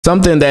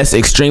Something that's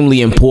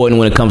extremely important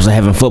when it comes to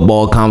having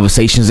football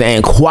conversations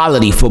and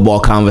quality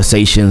football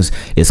conversations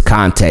is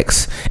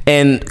context.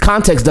 And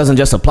context doesn't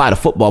just apply to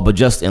football, but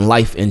just in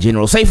life in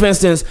general. Say, for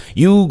instance,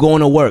 you going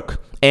to work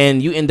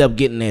and you end up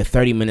getting there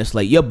 30 minutes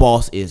late. Your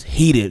boss is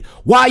heated.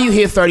 Why are you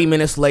here 30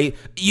 minutes late?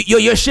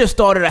 Your shift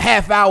started a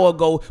half hour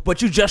ago,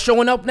 but you just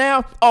showing up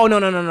now? Oh,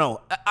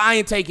 no. I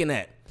ain't taking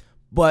that.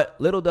 But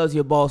little does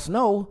your boss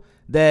know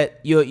that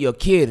your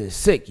kid is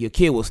sick. Your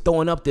kid was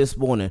throwing up this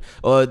morning,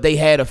 or they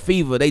had a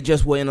fever. They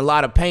just were in a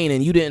lot of pain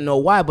and you didn't know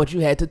why, but you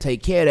had to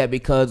take care of that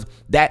because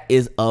that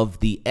is of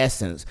the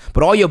essence.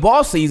 But all your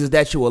boss sees is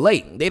that you were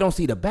late. They don't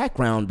see the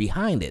background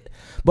behind it.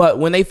 But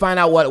when they find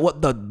out what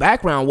the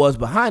background was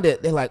behind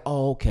it, they're like,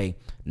 oh, okay,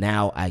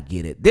 now I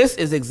get it. This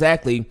is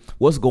exactly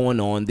what's going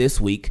on this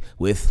week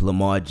with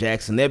Lamar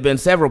Jackson. There have been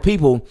several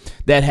people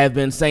that have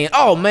been saying,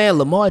 oh man,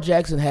 Lamar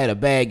Jackson had a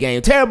bad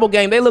game, terrible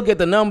game. They look at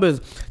the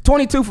numbers,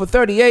 22 for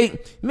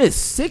 38,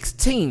 missed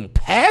 16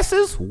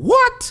 passes.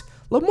 What?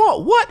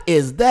 Lamar, what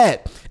is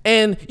that?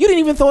 And you didn't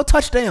even throw a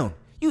touchdown.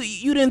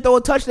 You didn't throw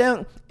a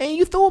touchdown, and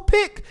you threw a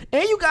pick,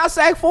 and you got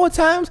sacked 4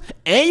 times,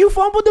 and you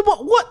fumbled the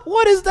ball.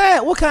 What is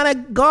that? What kind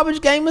of garbage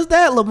game is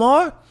that,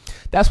 Lamar?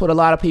 That's what a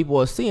lot of people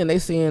are seeing.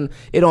 They're seeing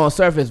it on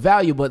surface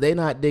value, but they're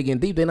not digging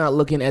deep. They're not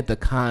looking at the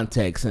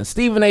context. And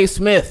Stephen A.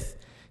 Smith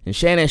and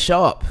Shannon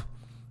Sharp,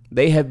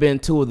 they have been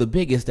two of the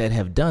biggest that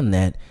have done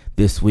that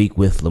this week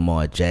with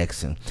Lamar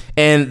Jackson.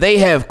 And they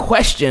have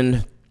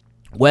questioned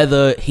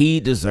whether he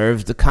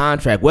deserves the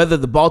contract, whether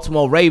the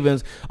Baltimore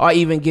Ravens are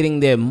even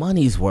getting their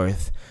money's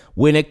worth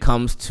when it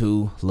comes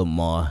to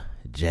Lamar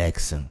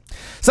Jackson.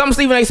 Something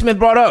Stephen A. Smith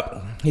brought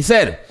up. He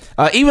said,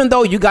 even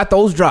though you got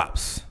those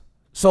drops,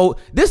 so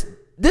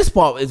this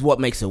part is what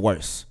makes it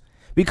worse,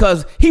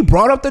 because he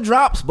brought up the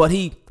drops, but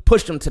he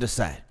pushed them to the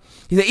side.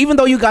 He said, even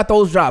though you got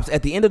those drops,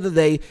 at the end of the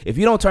day, if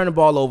you don't turn the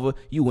ball over,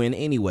 you win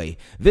anyway.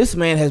 This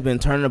man has been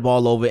turning the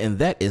ball over, and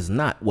that is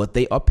not what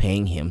they are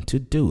paying him to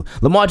do.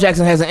 Lamar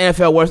Jackson has an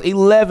NFL worst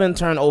 11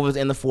 turnovers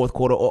in the fourth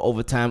quarter or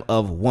overtime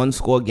of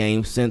one-score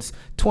games since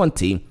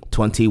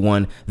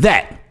 2021.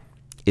 That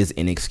is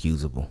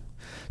inexcusable.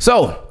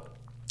 So,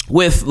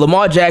 with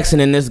Lamar Jackson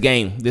in this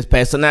game,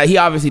 so now he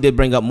obviously did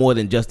bring up more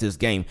than just this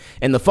game.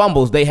 And the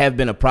fumbles, they have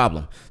been a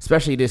problem,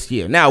 especially this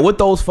year. Now, with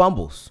those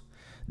fumbles,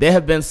 there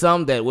have been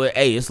some that were,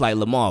 hey, it's like,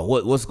 Lamar,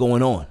 what's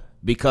going on?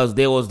 Because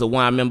there was the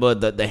one, I remember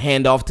the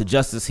handoff to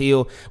Justice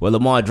Hill where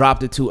Lamar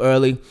dropped it too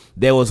early.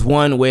 There was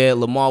one where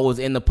Lamar was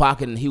in the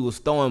pocket and he was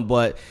throwing,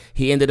 but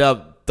he ended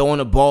up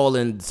throwing a ball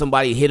and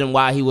somebody hit him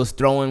while he was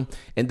throwing.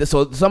 And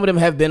so some of them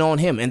have been on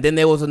him. And then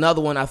there was another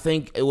one, I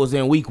think it was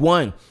in week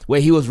 1, where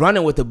he was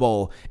running with the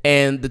ball.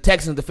 And the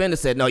Texans defender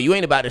said, no, you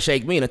ain't about to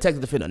shake me. And the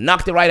Texans defender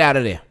knocked it right out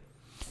of there.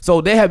 So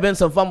there have been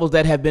some fumbles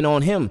that have been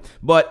on him.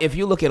 But if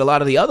you look at a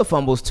lot of the other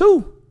fumbles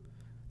too,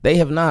 they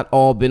have not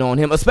all been on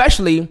him,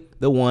 especially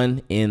the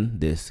one in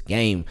this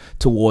game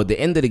toward the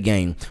end of the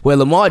game where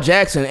Lamar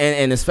Jackson,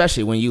 and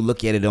especially when you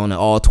look at it on the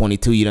all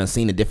 22, you done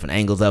seen the different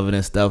angles of it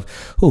and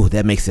stuff. Ooh,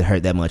 that makes it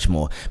hurt that much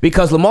more,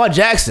 because Lamar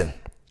Jackson,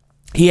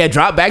 he had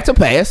dropped back to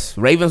pass.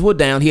 Ravens were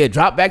down. He had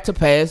dropped back to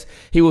pass.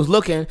 He was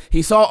looking.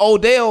 He saw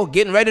Odell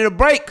getting ready to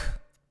break,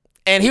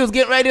 and he was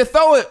getting ready to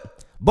throw it.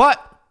 But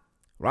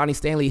Ronnie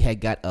Stanley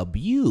had got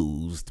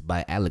abused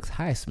by Alex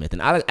Highsmith,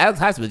 and Alex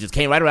Highsmith just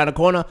came right around the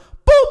corner,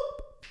 boop,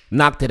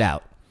 knocked it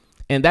out.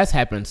 And that's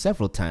happened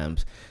several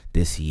times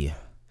this year.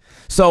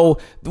 So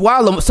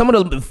while some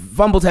of the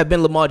fumbles have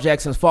been Lamar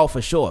Jackson's fault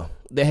for sure,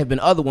 there have been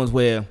other ones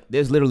where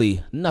there's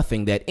literally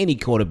nothing that any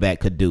quarterback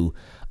could do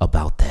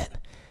about that.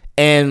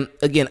 And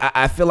again,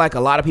 I feel like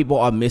a lot of people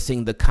are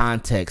missing the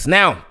context.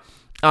 Now,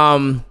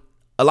 a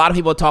lot of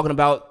people are talking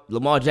about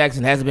Lamar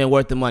Jackson hasn't been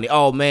worth the money.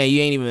 Oh, man, you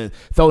ain't even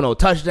throw no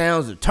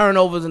touchdowns or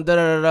turnovers and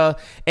da-da-da-da.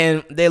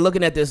 And they're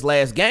looking at this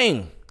last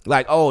game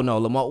like, oh, no,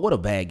 Lamar, what a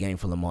bad game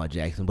for Lamar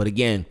Jackson. But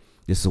again,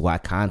 this is why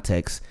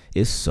context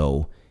is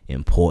so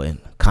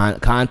important.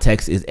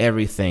 Context is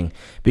everything,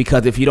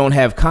 because if you don't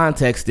have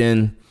context,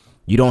 then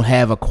you don't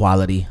have a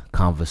quality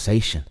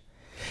conversation.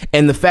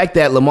 And the fact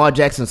that Lamar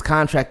Jackson's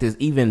contract is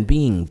even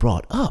being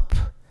brought up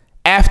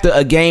after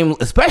a game,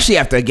 especially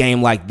after a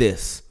game like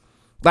this,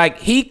 like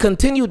he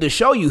continued to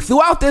show you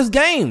throughout this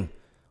game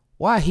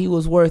why he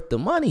was worth the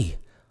money.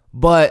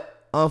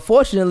 But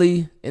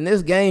unfortunately, in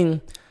this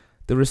game,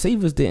 the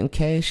receivers didn't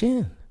cash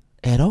in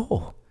at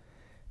all.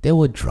 There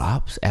were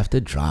drops after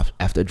drops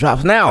after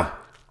drops. Now,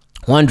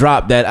 one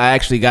drop that I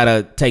actually got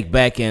to take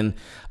back, and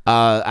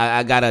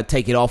I got to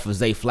take it off of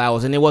Zay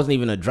Flowers, and it wasn't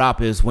even a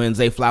drop, is when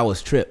Zay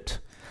Flowers tripped.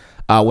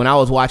 When I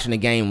was watching the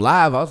game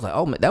live, I was like,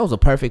 oh, man, that was a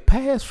perfect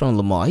pass from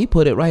Lamar. He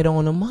put it right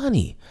on the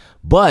money.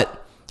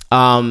 But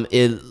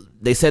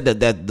they said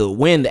that the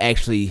wind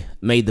actually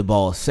made the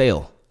ball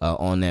sail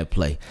on that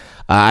play.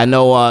 I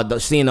know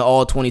seeing the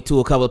all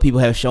 22, a couple of people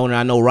have shown it.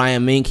 I know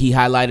Ryan Mink, he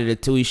highlighted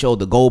it too. He showed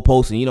the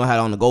goalpost, and you know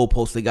how on the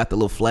goalpost they got the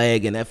little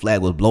flag, and that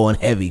flag was blowing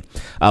heavy.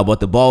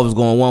 But the ball was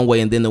going one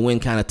way, and then the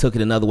wind kind of took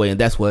it another way, and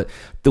that's what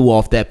threw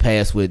off that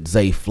pass with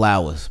Zay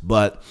Flowers.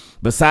 But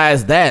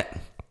besides that,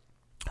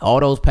 all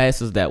those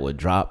passes that were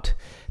dropped,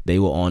 they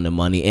were on the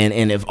money.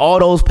 And if all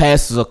those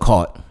passes are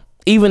caught,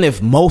 even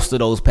if most of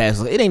those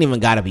passes, it ain't even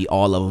got to be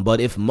all of them, but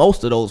if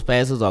most of those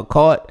passes are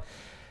caught,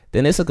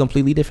 then it's a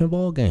completely different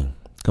ball game.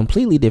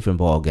 Completely different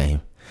ball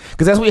game.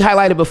 Because as we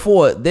highlighted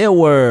before, there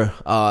were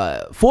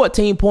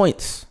 14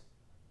 points.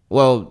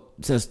 Well,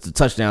 since the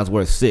touchdowns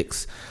were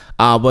 6,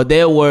 but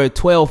there were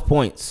 12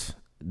 points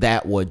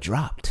that were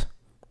dropped.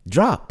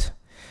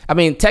 I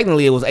mean,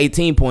 technically it was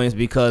 18 points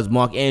because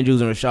Mark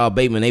Andrews and Rashad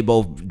Bateman, they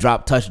both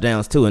dropped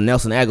touchdowns too, and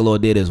Nelson Aguilar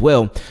did as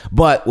well.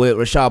 But with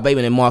Rashad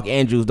Bateman and Mark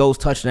Andrews, those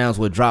touchdowns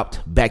were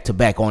dropped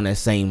back-to-back on that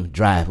same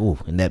drive. Ooh,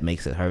 and that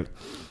makes it hurt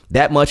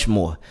that much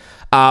more.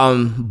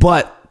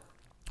 But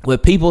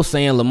with people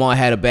saying Lamar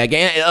had a bad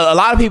game, a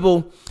lot of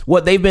people,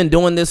 what they've been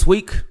doing this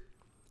week,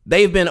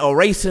 they've been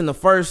erasing the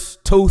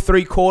first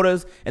 2-3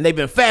 quarters, and they've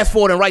been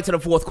fast-forwarding right to the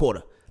fourth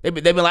quarter. They've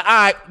been like, all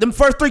right, them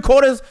first 3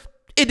 quarters,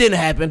 it didn't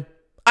happen.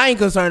 I ain't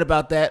concerned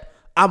about that.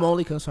 I'm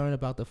only concerned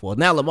about the fourth.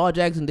 Now, Lamar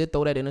Jackson did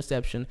throw that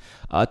interception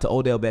to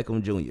Odell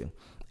Beckham Jr.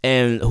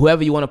 And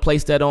whoever you want to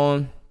place that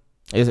on,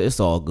 it's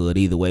all good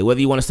either way.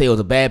 Whether you want to say it was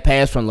a bad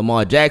pass from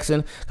Lamar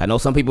Jackson, I know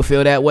some people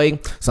feel that way.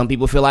 Some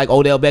people feel like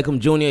Odell Beckham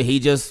Jr., he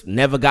just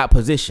never got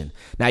position.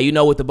 Now, you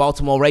know, with the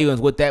Baltimore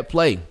Ravens, with that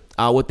play,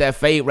 with that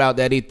fade route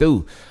that he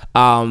threw,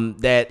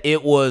 that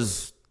it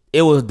was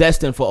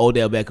destined for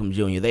Odell Beckham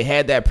Jr. They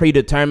had that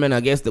predetermined.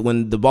 I guess that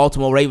when the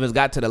Baltimore Ravens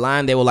got to the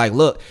line, they were like,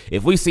 look,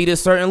 if we see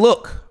this certain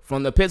look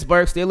from the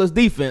Pittsburgh Steelers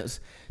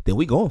defense, then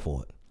we going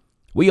for it.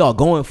 We are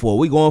going for it.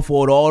 We going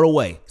for it all the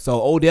way.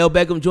 So Odell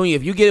Beckham Jr.,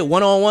 if you get it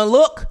one-on-one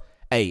look,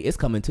 hey, it's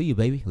coming to you,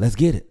 baby. Let's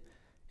get it.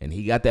 And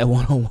he got that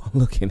one-on-one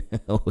look, and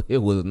it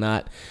was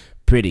not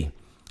pretty.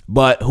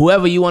 But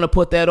whoever you want to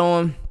put that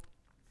on,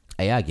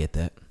 hey, I get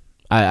that.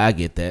 I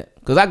get that.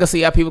 Because I can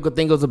see how people could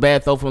think it was a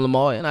bad throw from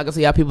Lamar, and I can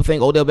see how people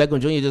think Odell Beckham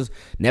Jr. just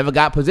never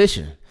got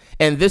position.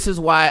 And this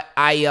is why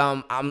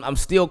I'm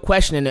still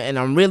questioning it, and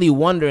I'm really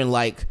wondering,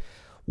 like,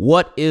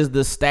 what is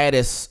the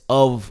status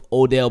of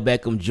Odell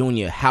Beckham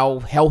Jr.? How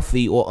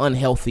healthy or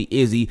unhealthy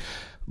is he?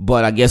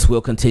 But I guess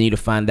we'll continue to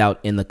find out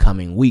in the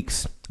coming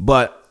weeks.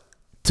 But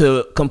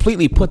to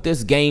completely put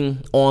this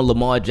game on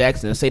Lamar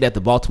Jackson and say that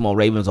the Baltimore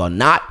Ravens are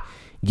not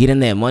getting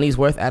their money's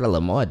worth out of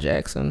Lamar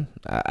Jackson,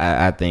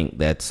 I think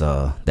that's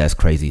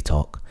crazy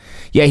talk.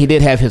 Yeah, he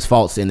did have his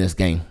faults in this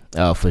game,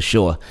 for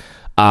sure.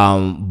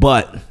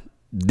 But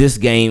this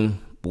game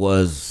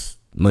was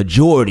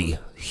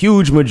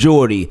huge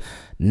majority,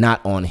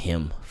 not on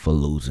him for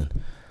losing.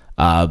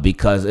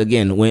 Because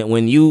again,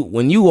 when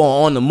you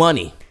are on the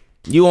money,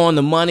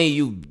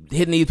 you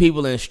hitting these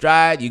people in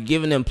stride, you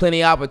giving them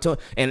plenty of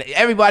opportunity, and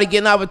everybody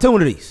getting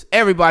opportunities.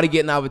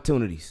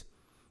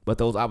 But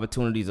those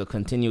opportunities are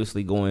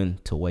continuously going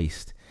to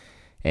waste,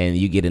 and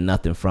you getting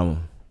nothing from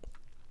them.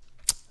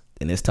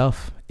 And it's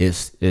tough.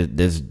 There's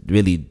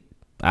really,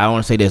 I don't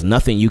want to say there's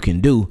nothing you can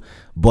do,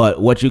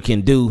 but what you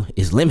can do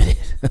is limited.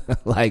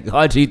 Like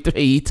RG3,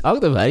 he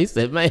talked about it. He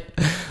said, man,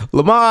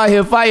 Lamar out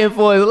here fighting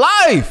for his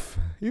life.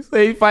 He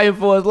said he's fighting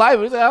for his life.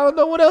 He said, I don't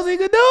know what else he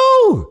could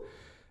do.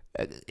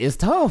 It's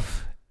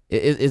tough.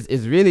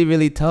 It's really,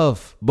 really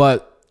tough.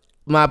 But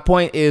my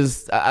point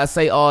is, I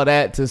say all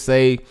that to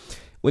say,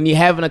 when you're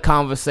having a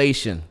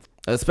conversation,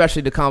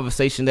 especially the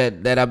conversation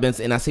that I've been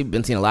seeing,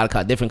 been seeing a lot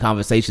of different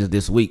conversations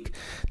this week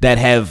that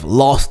have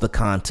lost the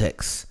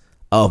context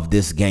of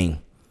this game.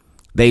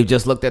 They've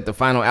just looked at the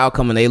final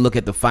outcome, and they look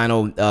at the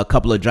final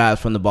couple of drives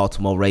from the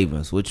Baltimore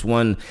Ravens. Which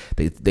one?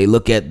 They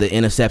look at the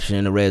interception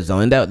in the red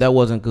zone, and that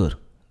wasn't good.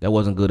 That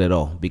wasn't good at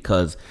all,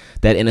 because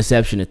that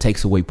interception, it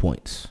takes away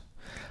points.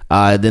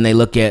 Then they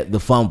look at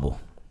the fumble.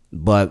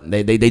 But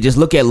they just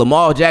look at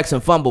Lamar Jackson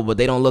fumble, but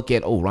they don't look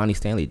at, Ronnie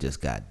Stanley just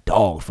got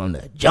dogged from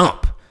the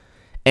jump.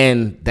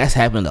 And that's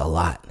happened a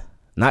lot.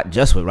 Not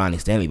just with Ronnie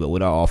Stanley, but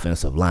with our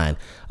offensive line.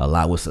 A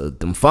lot with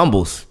them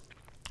fumbles.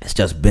 It's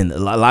just been a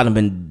lot of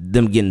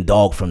them getting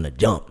dogged from the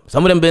jump.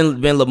 Some of them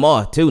been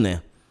Lamar too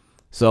now.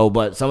 So,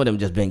 but some of them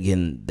just been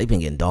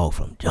getting dogged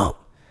from jump.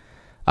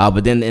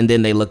 But then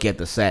they look at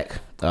the sack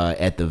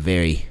at the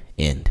very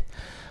end.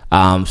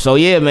 So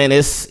yeah, man,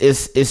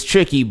 it's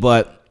tricky,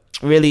 but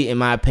really, in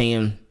my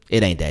opinion,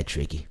 it ain't that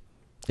tricky.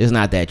 It's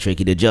not that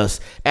tricky to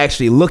just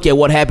actually look at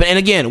what happened. And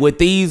again, with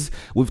these,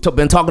 we've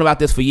been talking about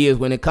this for years.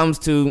 When it comes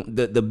to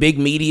the big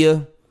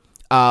media,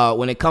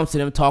 when it comes to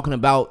them talking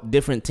about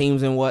different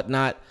teams and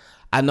whatnot,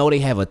 I know they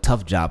have a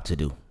tough job to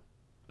do.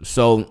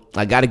 So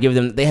I got to give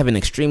them, they have an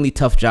extremely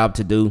tough job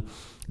to do.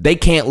 They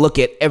can't look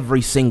at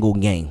every single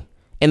game,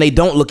 and they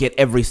don't look at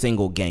every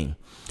single game.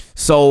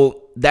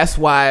 So that's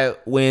why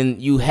when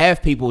you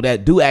have people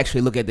that do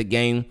actually look at the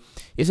game,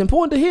 it's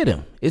important to hear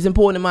them. It's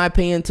important, in my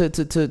opinion,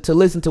 to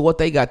listen to what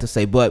they got to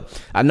say.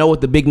 But I know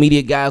with the big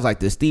media guys like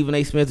the Stephen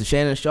A. Smith, the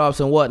Shannon Sharps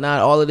and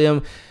whatnot, all of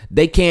them,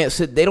 they don't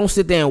sit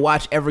there and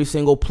watch every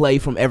single play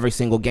from every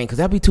single game, because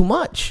that'd be too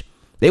much.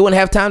 They wouldn't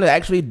have time to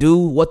actually do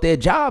what their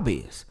job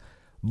is.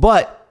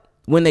 But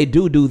when they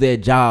do their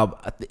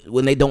job,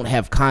 when they don't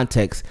have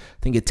context, I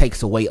think it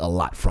takes away a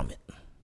lot from it.